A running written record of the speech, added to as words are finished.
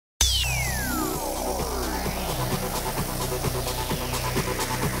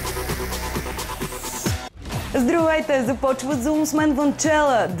Здравейте! Започват за умсмен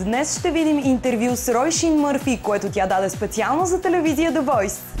Ванчела. Днес ще видим интервю с Róisín Murphy, което тя даде специално за телевизия The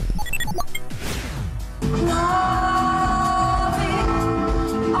Voice.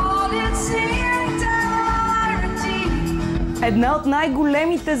 Една от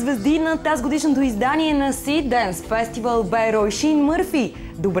най-големите звезди на тази годишното издание на Данс фестивал бе Róisín Murphy.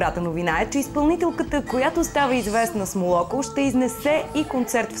 Добрата новина е, че изпълнителката, която става известна с Moloko, ще изнесе и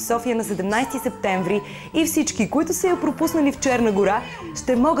концерт в София на 17 септември и всички, които са я пропуснали в Черна Гора,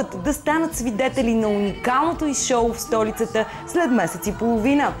 ще могат да станат свидетели на уникалното и шоу в столицата след месец и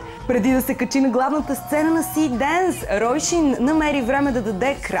половина. Преди да се качи на главната сцена на Данс, Róisín намери време да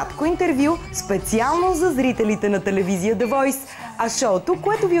даде кратко интервю специално за зрителите на телевизия The Voice. А шоуто,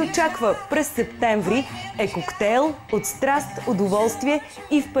 което ви очаква през септември, е коктейл от страст, удоволствие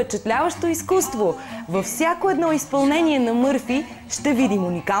и впечатляващо изкуство. Във всяко едно изпълнение на Мърфи ще видим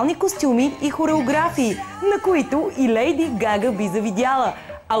уникални костюми и хореографии, на които и Lady Gaga би завидяла.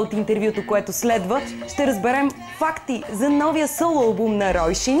 А от интервюто, което следва, ще разберем факти за новия соло-албум на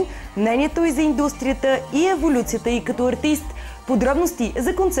Róisín, мнението и за индустрията и еволюцията и като артист. Подробности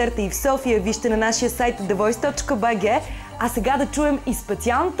за концерта и в София вижте на нашия сайт thevoice.bg, а сега да чуем и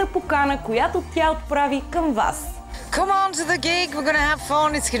специалната покана, която тя отправи към вас. Come on to the gig, we're going to have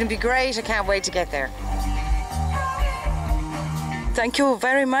fun, it's going to be great, I can't wait to get there. Thank you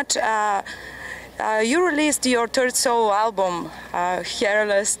very much. You released your third solo album,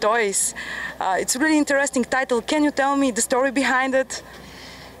 Hairless Toys. It's a really interesting title. Can you tell me the story behind it?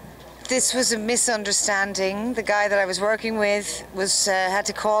 This was a misunderstanding. The guy that I was working with had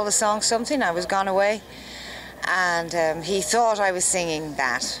to call the song something. I was gone away. And he thought I was singing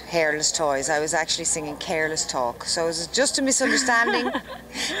that, Hairless Toys. I was actually singing Careless Talk. So it was just a misunderstanding.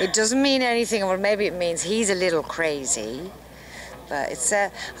 It doesn't mean anything, or maybe it means he's a little crazy. But it's,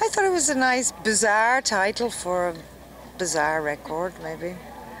 I thought it was a nice, bizarre title for a bizarre record, maybe.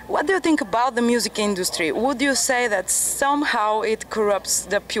 What do you think about the music industry? Would you say that somehow it corrupts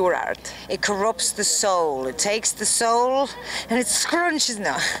the pure art? It corrupts the soul. It takes the soul and it scrunches.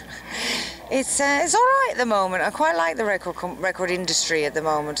 No, it's all right at the moment. I quite like the record industry at the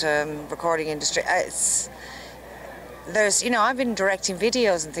moment, recording industry. There's, you know, I've been directing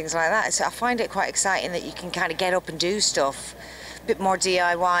videos and things like that, so I find it quite exciting that you can kind of get up and do stuff. Bit more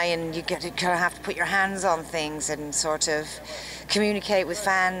DIY, and you kind of have to put your hands on things and sort of communicate with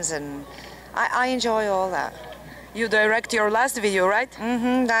fans, and I enjoy all that. You direct your last video, right?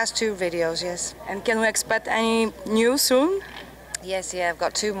 Mm-hmm, last two videos, yes. And can we expect any new soon? Yes, yeah, I've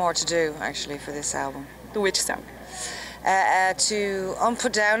got two more to do actually for this album. To which song? To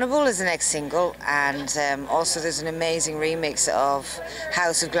Unputdownable is the next single, and also there's an amazing remix of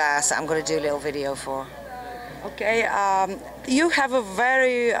House of Glass that I'm going to do a little video for. Okay, you have a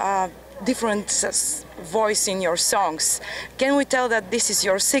very different voice in your songs. Can we tell that this is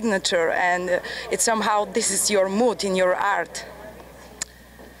your signature and it's somehow this is your mood in your art?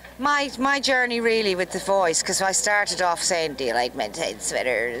 My journey really with the voice, because I started off saying, do you like men tight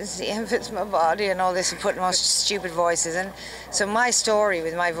sweaters, see how it fits my body and all this, and putting most stupid voices in. So my story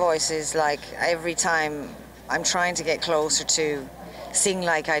with my voice is like every time I'm trying to get closer to sing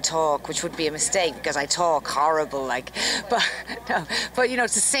like I talk, which would be a mistake because I talk horrible, like, but no, but you know,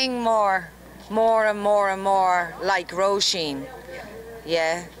 to sing more and more like Róisín,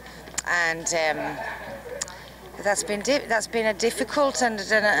 yeah, and that's been a difficult and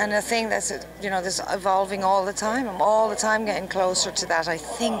a thing that's, you know, that's evolving all the time. I'm all the time getting closer to that. I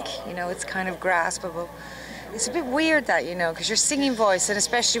think, you know, it's kind of graspable. It's a bit weird that, you know, because your singing voice, and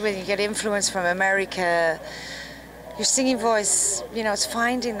especially when you get influence from America, your singing voice, you know, it's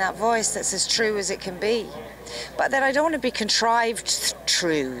finding that voice that's as true as it can be. But then I don't want to be contrived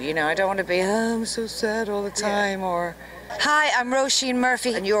true, you know, I don't want to be, oh, I'm so sad all the time, or... Hi, I'm Róisín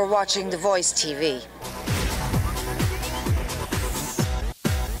Murphy, and you're watching The Voice TV.